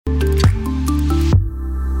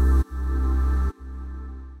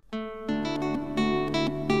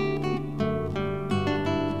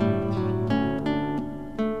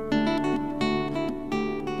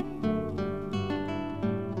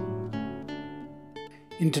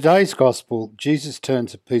In today's Gospel, Jesus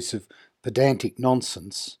turns a piece of pedantic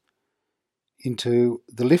nonsense into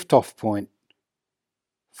the lift-off point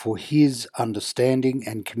for his understanding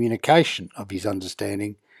and communication of his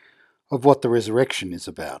understanding of what the resurrection is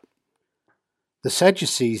about. The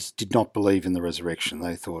Sadducees did not believe in the resurrection.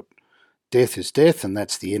 They thought death is death and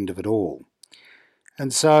that's the end of it all.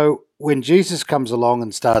 And so when Jesus comes along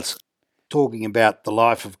and starts talking about the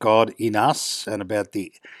life of God in us and about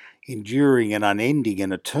the enduring and unending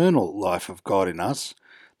and eternal life of God in us,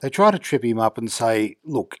 they try to trip him up and say,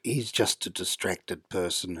 look, he's just a distracted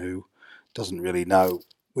person who doesn't really know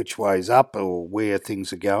which way's up or where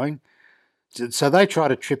things are going. So they try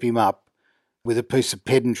to trip him up with a piece of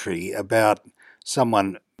pedantry about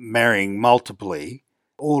someone marrying multiply,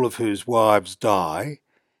 all of whose wives die,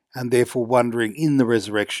 and therefore wondering in the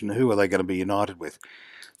resurrection who are they going to be united with.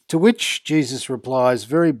 To which Jesus replies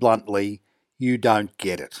very bluntly, you don't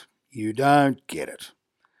get it. You don't get it.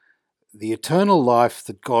 The eternal life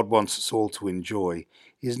that God wants us all to enjoy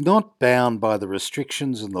is not bound by the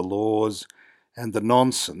restrictions and the laws and the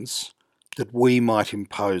nonsense that we might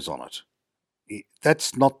impose on it.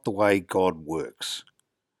 That's not the way God works.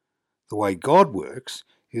 The way God works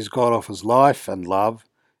is God offers life and love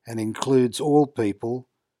and includes all people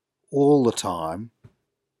all the time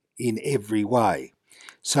in every way.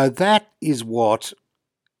 So that is what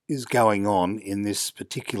is going on in this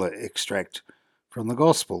particular extract from the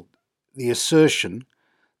Gospel. The assertion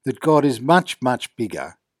that God is much, much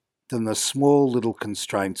bigger than the small little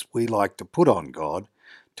constraints we like to put on God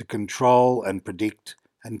to control and predict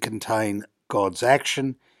and contain God's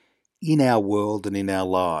action in our world and in our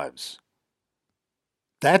lives.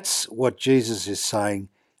 That's what Jesus is saying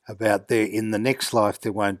about there in the next life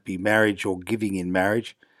there won't be marriage or giving in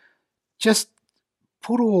marriage. Just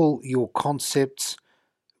put all your concepts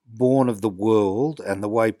born of the world and the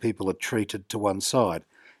way people are treated to one side.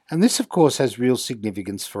 And this, of course, has real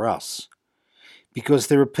significance for us because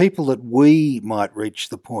there are people that we might reach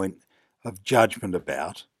the point of judgment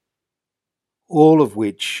about, all of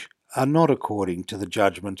which are not according to the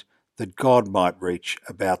judgment that God might reach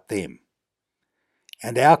about them.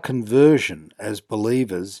 And our conversion as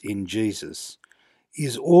believers in Jesus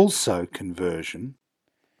is also conversion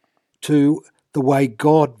to the way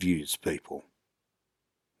God views people,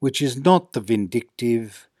 which is not the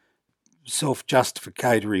vindictive,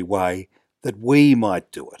 self-justificatory way that we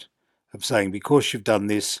might do it, of saying, because you've done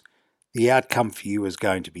this, the outcome for you is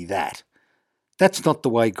going to be that. That's not the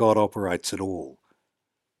way God operates at all.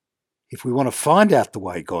 If we want to find out the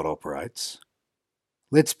way God operates,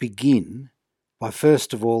 let's begin by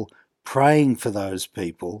first of all praying for those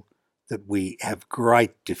people that we have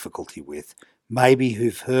great difficulty with, maybe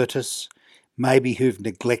who've hurt us, maybe who've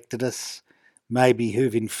neglected us, maybe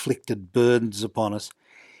who've inflicted burdens upon us.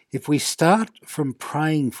 If we start from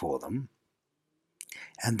praying for them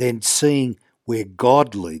and then seeing where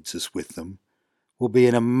God leads us with them, we'll be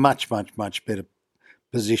in a much, much, much better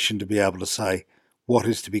position to be able to say what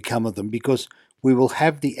is to become of them, because we will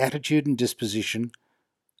have the attitude and disposition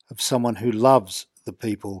of someone who loves the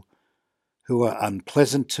people who are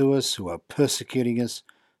unpleasant to us, who are persecuting us,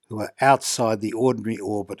 who are outside the ordinary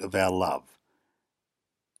orbit of our love.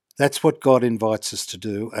 That's what God invites us to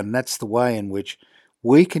do, and that's the way in which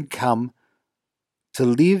we can come to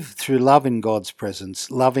live through love in God's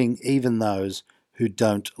presence, loving even those who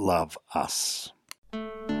don't love us.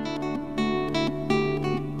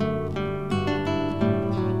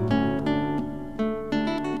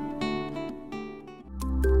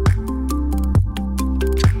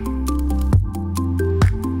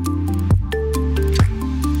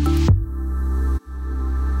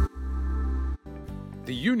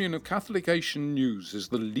 The Union of Catholic Asian News is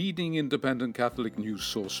the leading independent Catholic news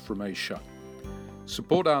source from Asia.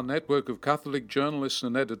 Support our network of Catholic journalists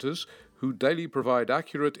and editors who daily provide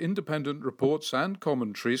accurate independent reports and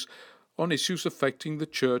commentaries on issues affecting the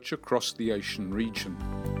Church across the Asian region.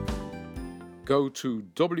 Go to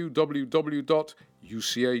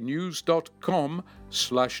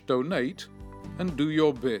www.ucanews.com/donate and do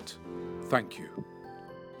your bit. Thank you.